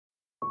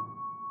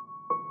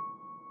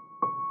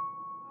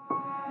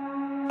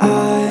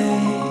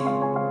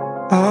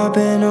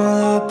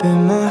up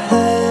in my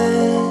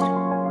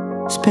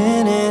head,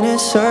 spinning in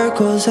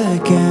circles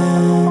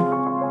again,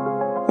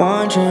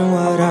 wondering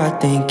what I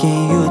think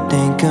and you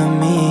think of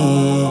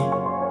me.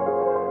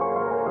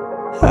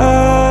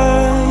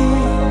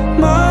 I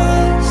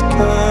must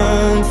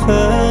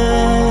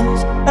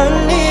confess, I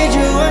need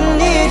you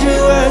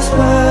as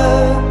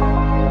well.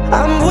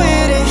 I'm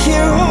waiting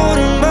here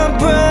holding my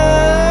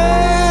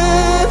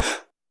breath.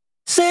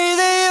 Say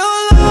that you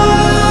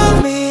love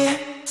me,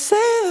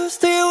 say those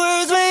 3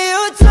 words when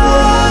you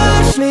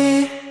touch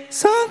me.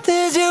 Some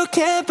things you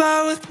can't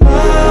buy with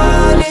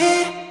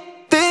money.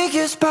 Think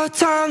it's about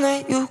time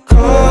that you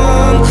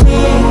come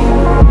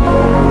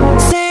clean.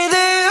 Say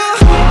that you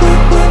love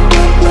me.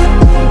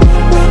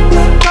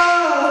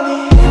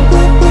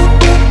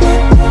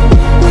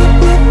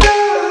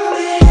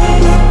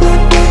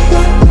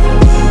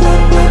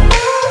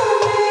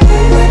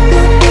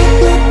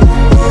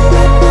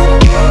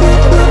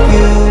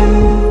 You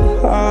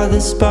are the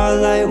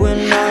spotlight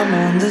when I'm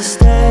on the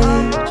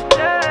stage.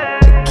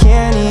 I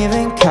can't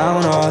even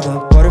count all the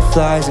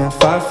butterflies and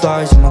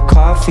fireflies in my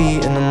coffee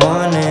in the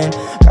morning.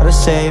 Gotta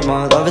say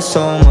my love is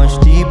so much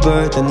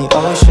deeper than the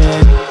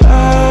ocean.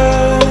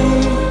 I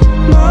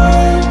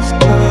must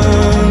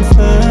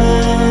confess,